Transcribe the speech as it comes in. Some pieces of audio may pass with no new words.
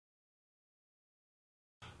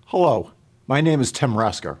Hello, my name is Tim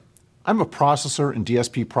Resker. I'm a processor and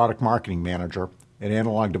DSP product marketing manager at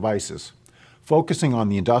Analog Devices, focusing on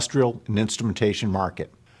the industrial and instrumentation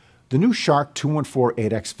market. The new SHARC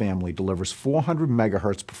 214-8X family delivers 400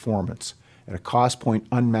 MHz performance at a cost point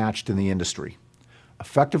unmatched in the industry,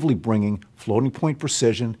 effectively bringing floating point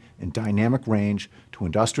precision and dynamic range to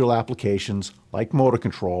industrial applications like motor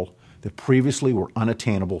control that previously were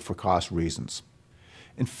unattainable for cost reasons.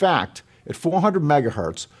 In fact, at 400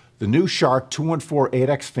 MHz, the new SHARC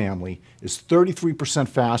 214-8X family is 33%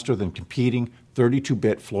 faster than competing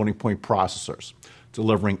 32-bit floating point processors,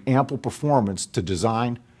 delivering ample performance to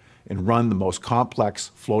design and run the most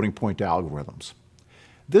complex floating point algorithms.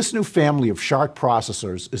 This new family of SHARC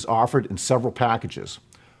processors is offered in several packages,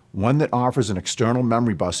 one that offers an external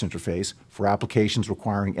memory bus interface for applications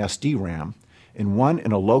requiring SD-RAM, and one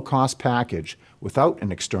in a low-cost package without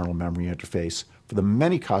an external memory interface for the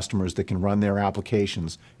many customers that can run their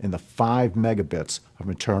applications in the 5 megabits of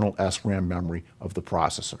internal SRAM memory of the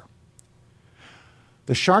processor.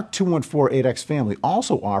 The SHARC 214-8X family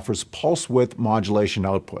also offers pulse width modulation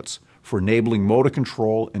outputs for enabling motor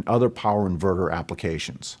control and other power inverter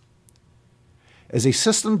applications. As a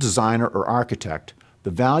system designer or architect,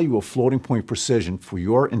 the value of floating point precision for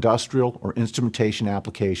your industrial or instrumentation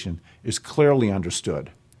application is clearly understood.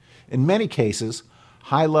 In many cases,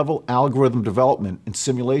 high-level algorithm development and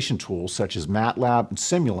simulation tools such as MATLAB and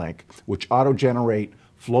Simulink, which auto-generate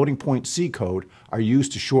floating point C code, are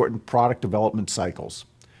used to shorten product development cycles.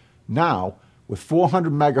 Now, with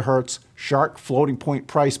 400 MHz, SHARC floating point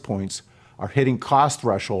price points are hitting cost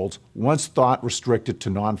thresholds once thought restricted to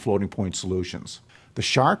non-floating point solutions. The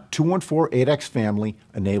SHARC 214-8X family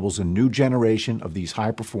enables a new generation of these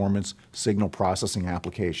high-performance signal processing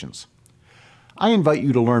applications. I invite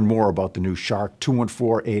you to learn more about the new SHARC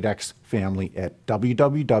 214-8X family at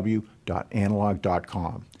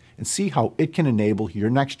www.analog.com and see how it can enable your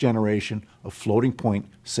next generation of floating point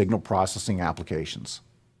signal processing applications.